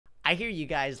I hear you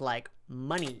guys like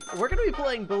money. We're gonna be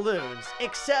playing balloons,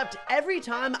 except every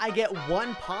time I get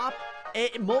one pop,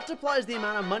 it multiplies the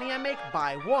amount of money I make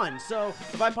by 1. So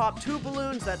if I pop 2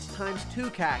 balloons, that's times 2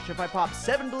 cash. If I pop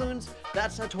 7 balloons,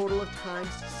 that's a total of times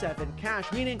 7 cash,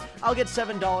 meaning I'll get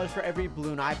 $7 for every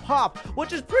balloon I pop,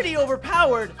 which is pretty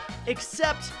overpowered,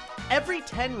 except every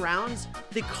 10 rounds,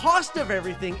 the cost of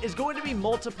everything is going to be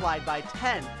multiplied by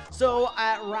 10. So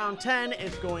at round 10,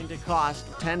 it's going to cost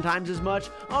 10 times as much.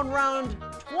 On round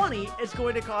 20, it's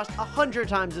going to cost 100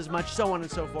 times as much, so on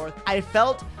and so forth. I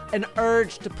felt an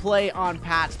urge to play on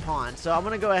Pat's Pond, so I'm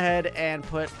gonna go ahead and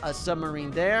put a submarine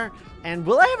there. And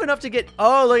will I have enough to get,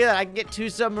 oh, look at that, I can get 2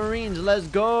 submarines. Let's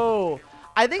go.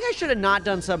 I think I should have not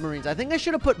done submarines. I think I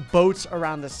should have put boats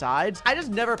around the sides. I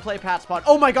just never play Pat's Pond.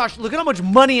 Oh my gosh, look at how much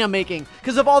money I'm making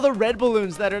because of all the red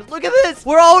balloons that are, look at this.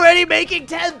 We're already making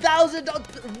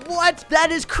 $10,000. What?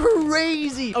 That is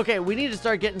crazy. Okay, we need to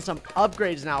start getting some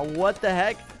upgrades now. What the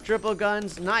heck? Triple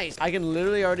guns, nice. I can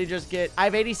literally already just get, I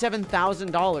have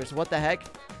 $87,000. What the heck?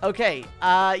 Okay,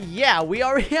 yeah, we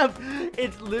already have,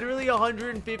 it's literally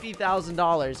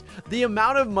 $150,000. The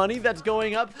amount of money that's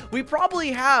going up, we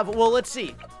probably have, well, let's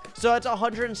see. So that's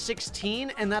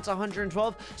 116 and that's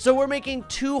 112. So we're making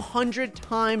 200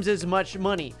 times as much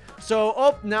money. So,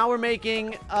 oh, now we're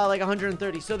making like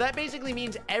 130. So that basically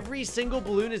means every single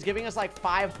balloon is giving us like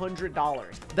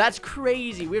 $500. That's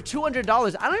crazy. We have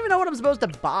 $200. I don't even know what I'm supposed to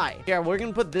buy. Yeah, we're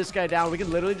going to put this guy down. We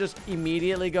can literally just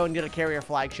immediately go and get a carrier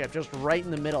flagship just right in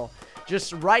the middle.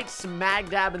 Just right smack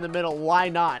dab in the middle. Why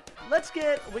not?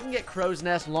 We can get Crow's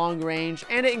Nest long range,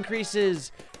 and it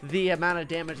increases the amount of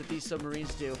damage that these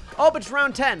submarines do. Oh, but it's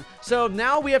round 10. So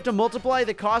now we have to multiply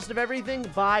the cost of everything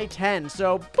by 10.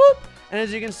 So, boop. And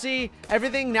as you can see,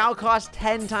 everything now costs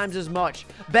 10 times as much.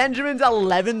 Benjamin's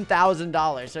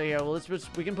 $11,000. So here, well,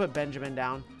 we can put Benjamin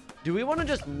down. Do we want to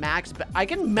just max? I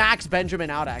can max Benjamin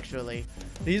out, actually.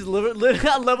 He's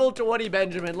level 20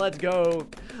 Benjamin. Let's go.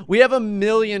 We have $1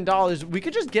 million. We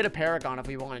could just get a Paragon if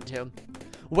we wanted to.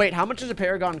 Wait, how much does a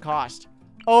Paragon cost?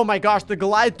 Oh my gosh, the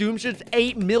Goliath Doomship's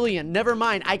 8 million. Never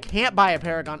mind, I can't buy a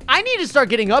Paragon. I need to start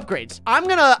getting upgrades.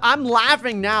 I'm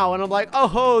laughing now and I'm like,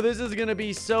 oh, this is gonna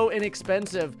be so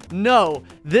inexpensive. No,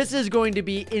 this is going to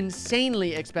be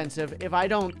insanely expensive. If I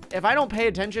don't pay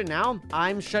attention now,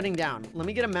 I'm shutting down. Let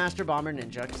me get a Master Bomber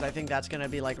Ninja because I think that's gonna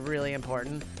be like really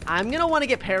important. I'm gonna want to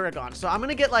get Paragon. So I'm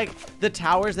gonna get like the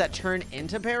towers that turn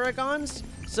into Paragons.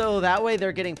 So that way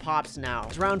they're getting pops now.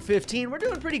 It's round 15. We're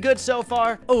doing pretty good so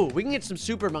far. Oh, we can get some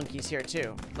super monkeys here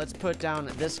too. Let's put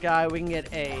down this guy. We can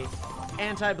get a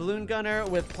anti-balloon gunner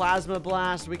with plasma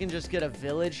blast. We can just get a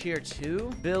village here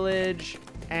too. Village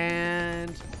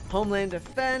and homeland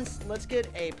defense. Let's get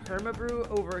a permabrew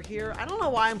over here. I don't know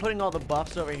why I'm putting all the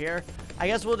buffs over here. I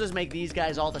guess we'll just make these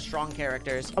guys all the strong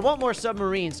characters. I want more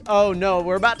submarines. Oh no,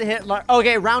 we're about to hit,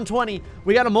 okay, round 20.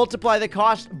 We got to multiply the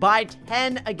cost by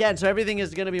 10 again. So everything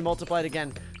is going to be multiplied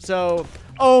again. So,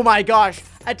 oh my gosh,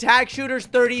 attack shooters,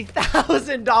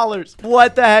 $30,000.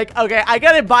 What the heck? Okay, I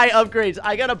got to buy upgrades.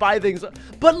 I got to buy things.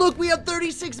 But look, we have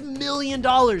 $36 million.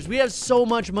 We have so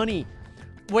much money.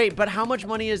 Wait, but how much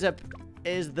money is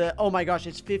oh my gosh,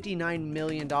 it's $59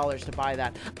 million to buy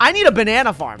that. I need a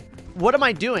banana farm. What am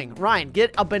I doing? Ryan,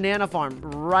 get a banana farm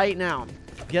right now.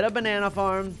 Get a banana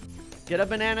farm. Get a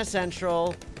banana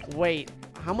central. Wait,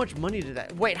 how much money did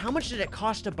that? Wait, how much did it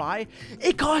cost to buy?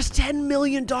 It cost $10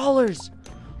 million.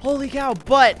 Holy cow.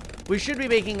 But we should be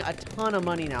making a ton of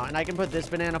money now. And I can put this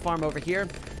banana farm over here.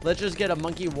 Let's just get a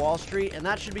Monkey Wall Street. And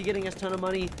that should be getting us a ton of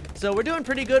money. So we're doing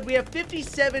pretty good. We have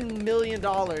 $57 million.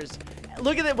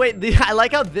 Look at it. Wait, I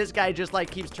like how this guy just like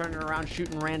keeps turning around,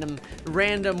 shooting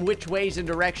random which ways and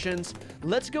directions.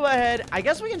 Let's go ahead. I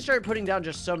guess we can start putting down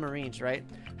just submarines, right?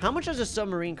 How much does a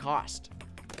submarine cost?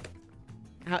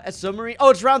 A submarine? Oh,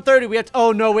 it's round 30.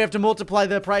 Oh no, we have to multiply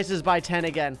the prices by 10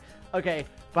 again. Okay,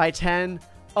 by 10.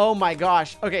 Oh my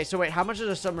gosh. Okay, so wait, how much does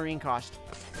a submarine cost?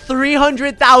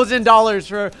 $300,000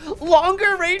 for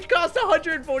longer range cost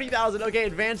 $140,000. Okay,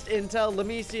 advanced intel. Let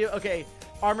me see. Okay.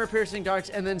 Armor piercing darts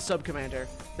and then sub commander.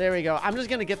 There we go. I'm just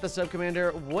gonna get the sub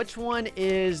commander. Which one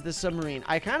is the submarine?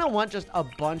 I kind of want just a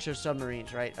bunch of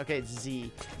submarines, right? Okay, it's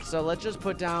Z. So let's just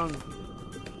put down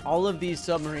all of these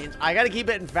submarines. I gotta keep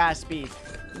it in fast speed.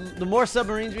 The more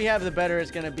submarines we have, the better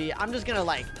it's gonna be. I'm just gonna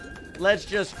like, let's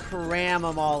just cram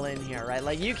them all in here, right?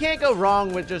 Like you can't go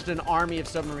wrong with just an army of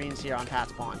submarines here on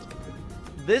Pat's Pond.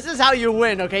 This is how you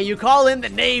win, okay? You call in the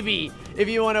Navy if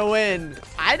you want to win.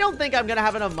 I don't think I'm going to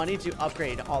have enough money to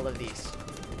upgrade all of these,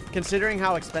 considering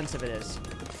how expensive it is.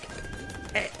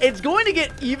 It's going to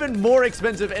get even more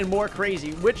expensive and more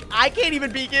crazy, which I can't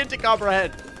even begin to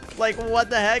comprehend. Like,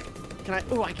 what the heck? Can I?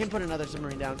 Oh, I can put another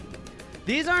submarine down.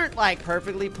 These aren't like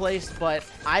perfectly placed, but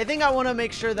I think I want to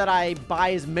make sure that I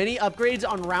buy as many upgrades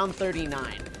on round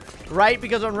 39, right?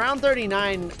 Because on round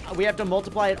 39, we have to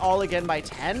multiply it all again by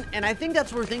 10. And I think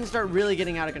that's where things start really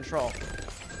getting out of control.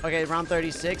 Okay, round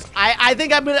 36. I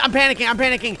think I'm panicking. I'm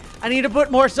panicking. I need to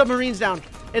put more submarines down.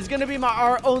 It's going to be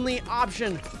our only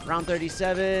option. Round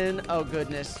 37. Oh,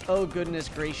 goodness. Oh, goodness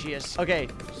gracious. Okay,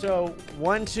 so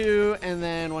 1, 2, and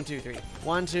then 1, 2, 3.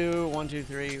 1, 2, 1, 2,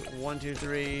 3. 1, 2,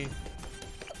 3.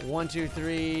 1, 2,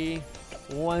 3.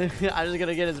 1. I'm just going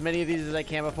to get as many of these as I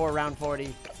can before round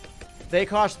 40. They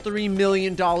cost $3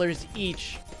 million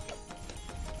each.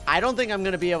 I don't think I'm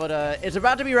going to be able to... It's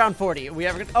about to be round 40. We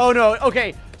have... Oh, no.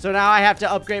 Okay. So now I have to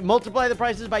upgrade. Multiply the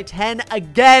prices by 10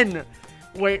 again.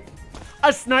 Wait.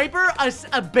 A sniper?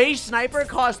 A base sniper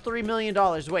costs $3 million.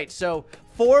 Wait. So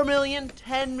 4 million,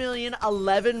 10 million,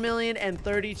 11 million, and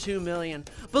 32 million.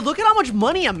 But look at how much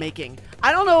money I'm making.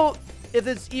 I don't know if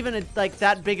it's even like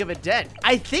that big of a dent.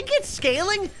 I think it's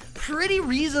scaling pretty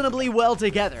reasonably well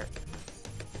together.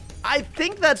 I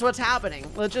think that's what's happening.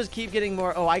 Let's just keep getting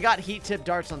more. Oh, I got heat tip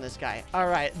darts on this guy. All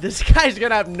right, this guy's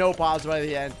gonna have no pops by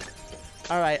the end.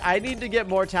 All right, I need to get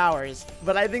more towers,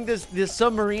 but I think this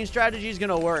submarine strategy is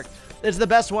gonna work. It's the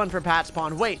best one for Pat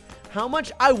Spawn. Wait, how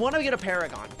much? I want to get a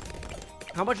Paragon.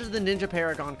 How much does the Ninja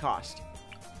Paragon cost?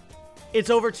 It's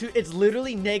over two. It's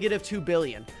literally negative 2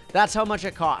 billion. That's how much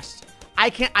it costs.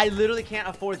 I literally can't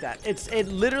afford that. It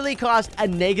literally costs a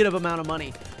negative amount of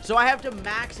money. So I have to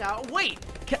max out. Wait,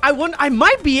 I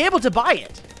might be able to buy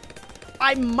it.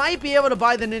 I might be able to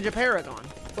buy the Ninja Paragon.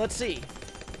 Let's see.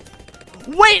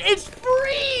 Wait, it's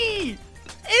free!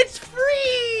 It's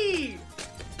free!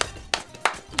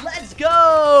 Let's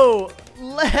go!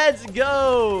 Let's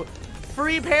go!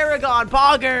 Free Paragon,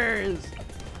 poggers!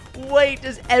 Wait,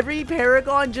 is every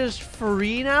Paragon just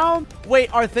free now?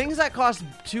 Wait, are things that cost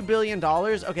 $2 billion?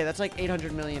 Okay, that's like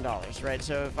 $800 million, right?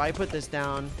 So if I put this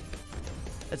down,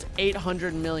 that's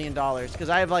 $800 million because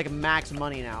I have like max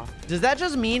money now. Does that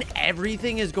just mean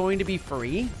everything is going to be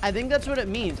free? I think that's what it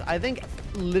means. I think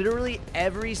literally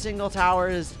every single tower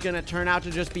is going to turn out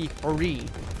to just be free.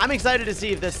 I'm excited to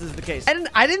see if this is the case.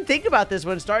 I didn't think about this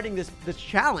when starting this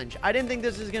challenge. I didn't think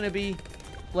this is going to be,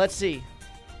 let's see.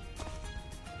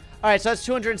 All right, so that's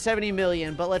 270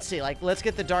 million, but let's see, like, let's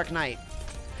get the Dark Knight.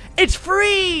 It's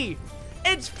free!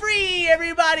 It's free,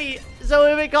 everybody!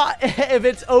 So if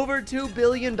it's over $2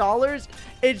 billion,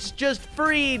 it's just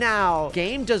free now.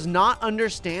 Game does not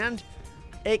understand.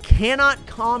 It cannot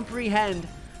comprehend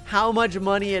how much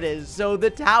money it is. So the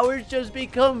towers just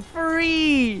become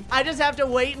free. I just have to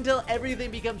wait until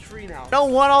everything becomes free now. I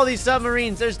don't want all these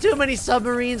submarines. There's too many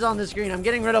submarines on the screen. I'm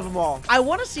getting rid of them all. I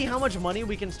want to see how much money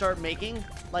we can start making,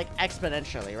 like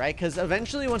exponentially, right? Because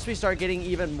eventually once we start getting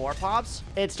even more pops,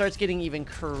 it starts getting even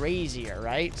crazier,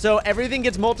 right? So everything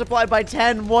gets multiplied by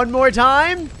 10 one more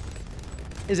time.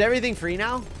 Is everything free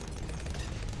now?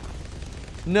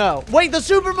 No. Wait, the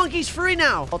Super Monkey's free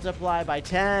now. Multiply by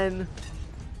 10.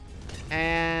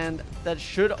 And that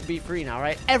should be free now,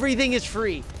 right? Everything is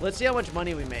free. Let's see how much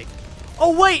money we make.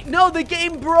 Oh, wait. No, the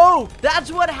game broke.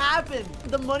 That's what happened.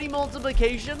 The money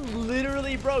multiplication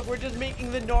literally broke. We're just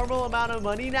making the normal amount of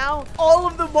money now. All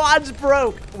of the mods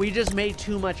broke. We just made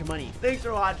too much money. Thanks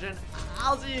for watching.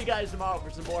 I'll see you guys tomorrow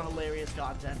for some more hilarious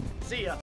content. See ya.